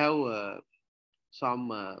 Uta, I have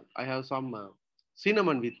some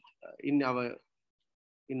cinnamon with in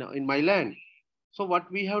my land. So what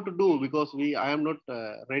we have to do, because I am not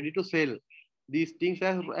ready to sell these things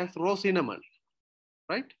as raw cinnamon,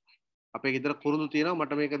 right? So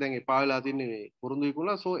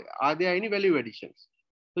are there any value additions?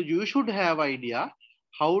 So you should have idea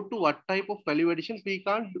what type of value additions we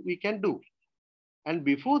can do. And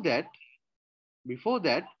before that,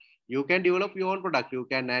 you can develop your own product. You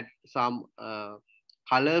can add some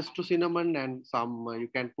colors to cinnamon, and some you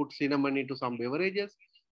can put cinnamon into some beverages.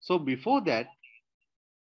 So before that,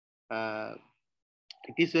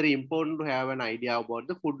 it is very important to have an idea about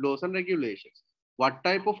the food laws and regulations. what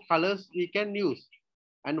type of colors we can use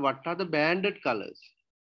and what are the banded colors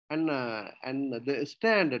and the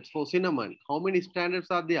standards for cinnamon. How many standards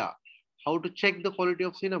are there? How to check the quality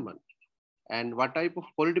of cinnamon and what type of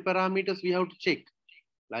quality parameters we have to check.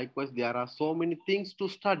 Likewise, there are so many things to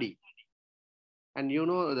study. And you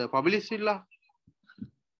know the Pablis Silva?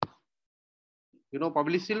 You know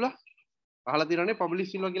Pablis Silva?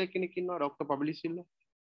 Pablis Silva Dr. Pablis Silva.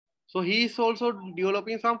 So he is also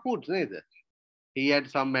developing some foods. He had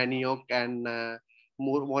some manioc and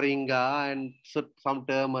moringa and some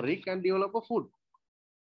turmeric and develop a food.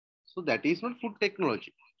 So that is not food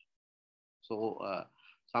technology. So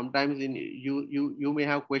sometimes you may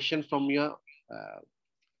have questions from your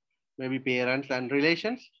maybe parents and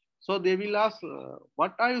relations. So they will ask,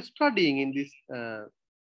 what are you studying in this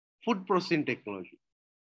food processing technology?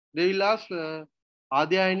 They will ask, are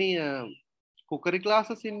there any cookery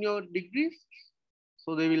classes in your degrees?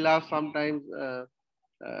 So they will ask sometimes,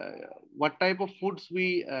 what type of foods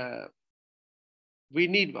we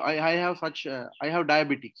need. I have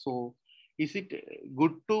diabetic. So is it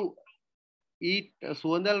good to eat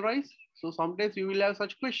suandal rice? So sometimes you will have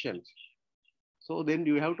such questions. So then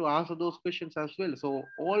you have to answer those questions as well. So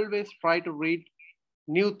always try to read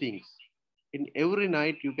new things. In every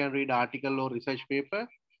night you can read article or research paper.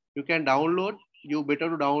 You can download. You better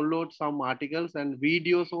to download some articles and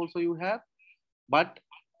videos also you have. But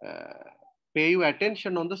pay your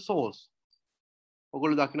attention on the source.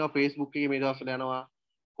 ඔගොල්ලෝ දකිනවා Facebook එකේ මේ දවස්වල යනවා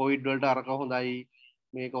Covid වලට අරක හොඳයි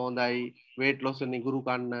මේක හොඳයි weight loss වෙන ඉඟුරු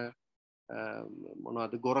කන්න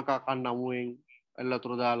මොනවද ගොරකා කන්න අමුවෙන්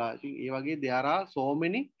එල්ලතුරු දාලා ඉතින් ඒ වගේ there are so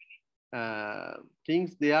many things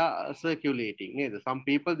they are circulating නේද some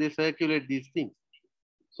people they circulate these things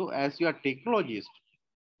so as you are technologist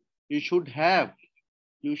you should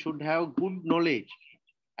have good knowledge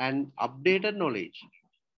and updated knowledge.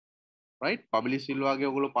 Right? Pablis Silva ge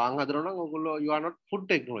ogolo pang hadana nan ogolo you are not food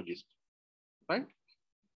technologist. Right?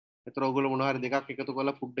 Etara ogolo මොනවා හරි දෙකක් එකතු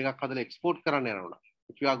කරලා food එකක් හදලා export කරන්න යනවා.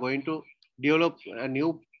 If you are going to develop a new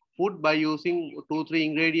food by using 2-3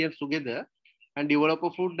 ingredients together and develop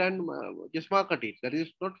a food and just market it, that is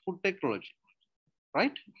not food technology.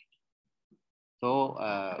 Right? So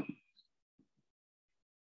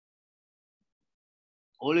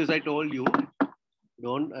always I told you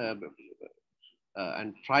don't and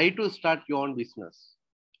try to start your own business.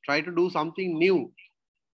 Try to do something new.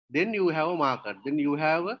 Then you have a market. Then you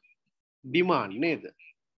have a demand.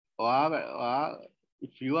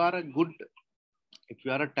 If you are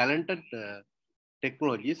a talented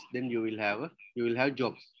technologist, then you will have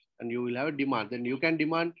jobs and you will have a demand. Then you can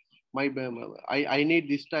demand I need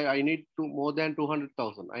this time. I need more than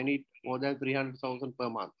 200,000. I need more than 300,000 per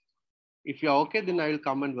month. If you are okay, then I will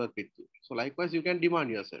come and work with you. So likewise, you can demand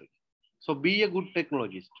yourself. So be a good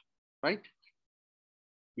technologist, right?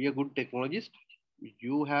 Be a good technologist.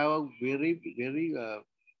 You have very, very,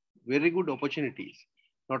 very good opportunities,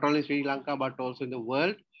 not only Sri Lanka, but also in the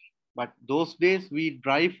world. But those days we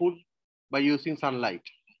dry food by using sunlight.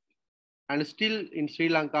 And still in Sri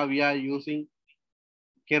Lanka, we are using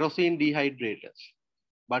kerosene dehydrators.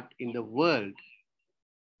 But in the world,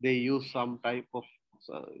 they use some type of,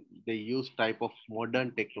 modern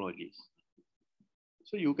technologies.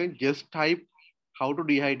 So you can just type how to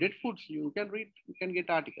dehydrate foods. You can read, you can get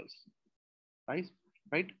articles, right?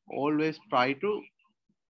 Always try to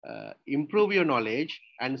improve your knowledge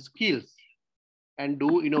and skills and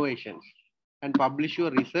do innovations and publish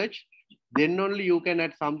your research. Then only you can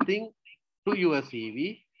add something to your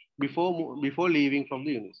CV before leaving from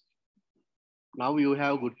the university. Now you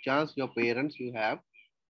have good chance, your parents, you have,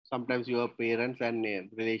 sometimes your parents and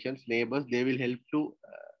relations, neighbors, they will help to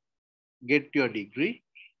get your degree.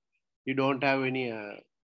 You don't have any,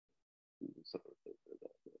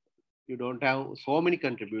 you don't have so many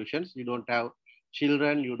contributions. You don't have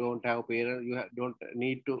children, you don't have parents, you don't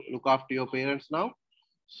need to look after your parents now.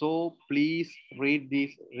 So please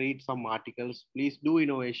read some articles, please do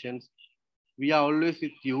innovations. We are always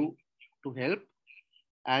with you to help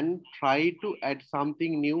and try to add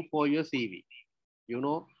something new for your CV. You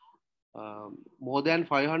know, more than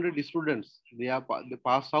 500 students, they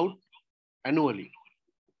pass out annually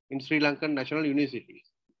in Sri Lankan national universities.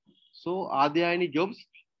 So are there any jobs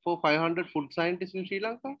for 500 food scientists in Sri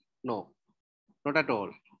Lanka? No, not at all.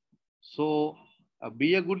 So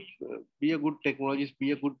be a good technologist,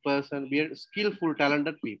 be a good person, be a skillful,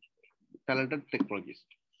 talented technologist.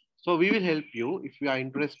 So we will help you if you are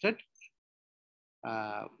interested.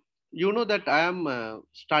 You know that I am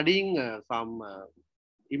studying some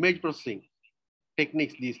image processing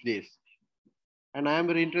techniques these days. And I am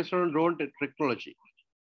very interested in drone technology.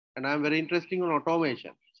 And I am very interested in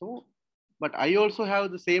automation. So but I also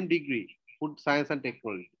have the same degree, food science and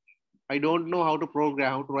technology. I don't know how to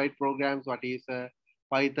program, how to write programs, what is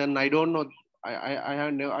Python. I don't know. I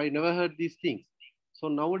never heard these things. So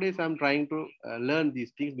nowadays I'm trying to learn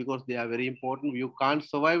these things because they are very important. You can't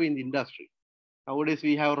survive in the industry. Nowadays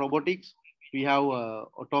we have robotics, we have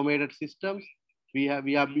automated systems, we are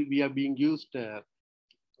being used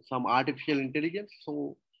some artificial intelligence.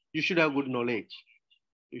 So you should have good knowledge.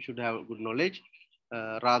 You should have good knowledge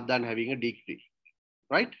rather than having a degree,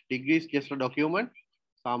 right? Degree is just a document.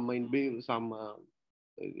 Some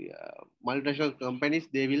multinational companies,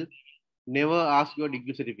 they will never ask your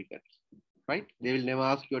degree certificate, right? They will never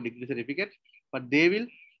ask your degree certificate, but they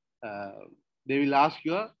will ask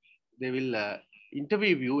your, they will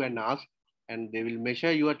interview you and ask, and they will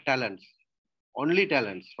measure your talents, only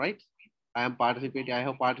talents, right? I have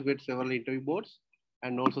participated several interview boards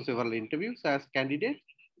and also several interviews as candidate.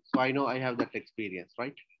 So I know I have that experience,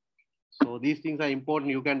 right? So these things are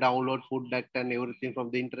important. You can download food data and everything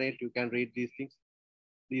from the internet. You can read these things.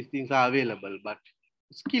 These things are available, but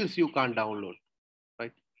skills you can't download,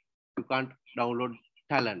 right? You can't download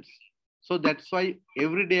talents. So that's why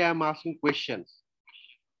every day I'm asking questions,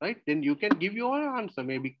 right? Then you can give your answer,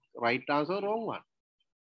 maybe right answer, wrong one,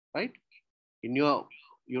 right? In your,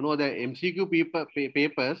 you know, the MCQ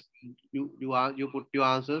papers, you put your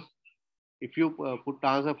answers. If you put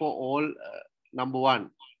answer for all number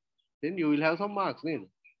one, then you will have some marks,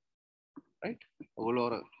 right?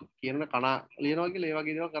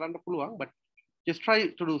 But just try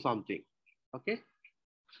to do something. Okay,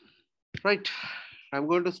 right? I'm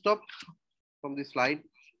going to stop from this slide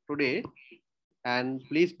today, and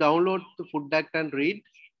please download the food act and read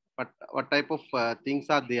what type of things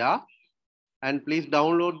are there, and please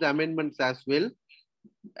download the amendments as well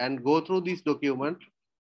and go through this document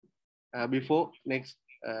before next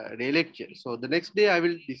day lecture. So the next day I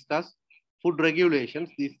will discuss food regulations.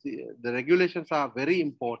 The regulations are very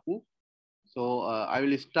important. So I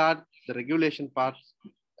will start the regulation parts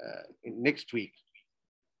in next week.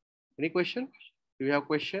 Any question? Do you have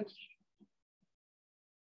questions?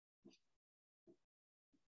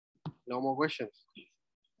 No more questions.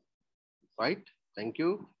 Right. Thank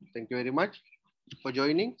you. Thank you very much for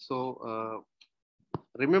joining. So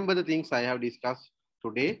remember the things I have discussed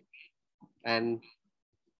today, and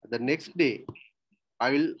the next day I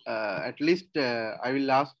will at least I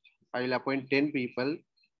will appoint 10 people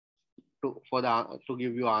to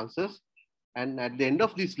give you answers. And at the end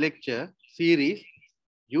of this lecture series,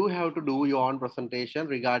 you have to do your own presentation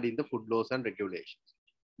regarding the food laws and regulations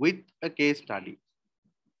with a case study.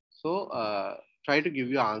 So try to give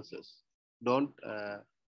your answers. Don't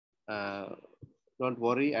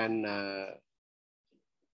worry, and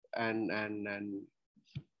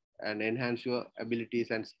enhance your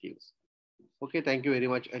abilities and skills. Okay, thank you very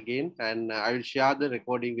much again, and I will share the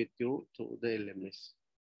recording with you through the LMS.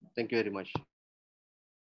 Thank you very much.